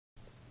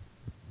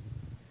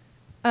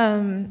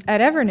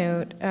At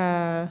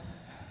Evernote,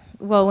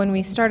 well, when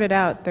we started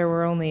out, there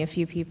were only a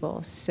few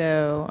people,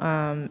 so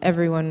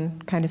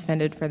everyone kind of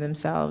fended for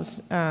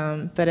themselves.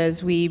 But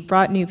as we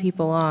brought new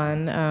people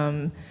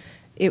on,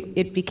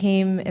 it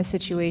became a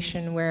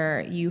situation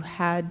where you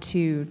had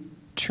to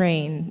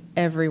train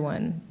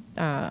everyone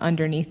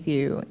underneath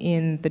you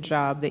in the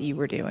job that you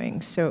were doing.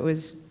 So it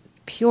was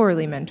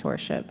purely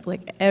mentorship.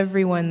 Like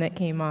everyone that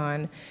came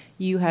on,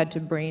 you had to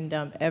brain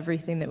dump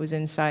everything that was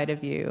inside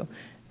of you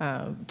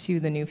to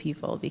the new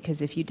people,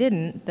 because if you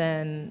didn't,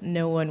 then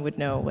no one would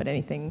know what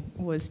anything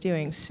was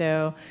doing.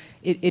 So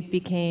it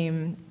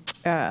became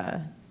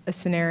a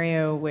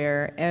scenario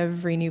where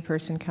every new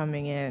person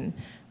coming in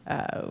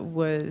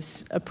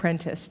was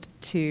apprenticed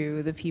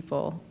to the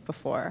people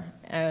before.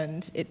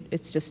 And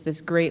it's just this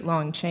great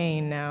long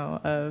chain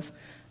now of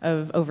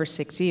over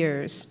 6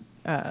 years,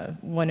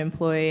 one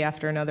employee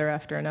after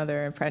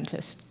another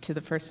apprenticed to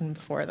the person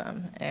before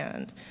them.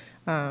 And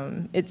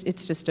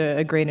it's just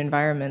a great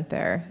environment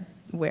there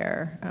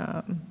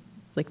where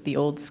like the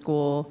old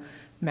school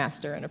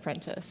master and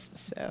apprentice.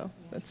 So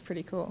that's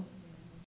pretty cool.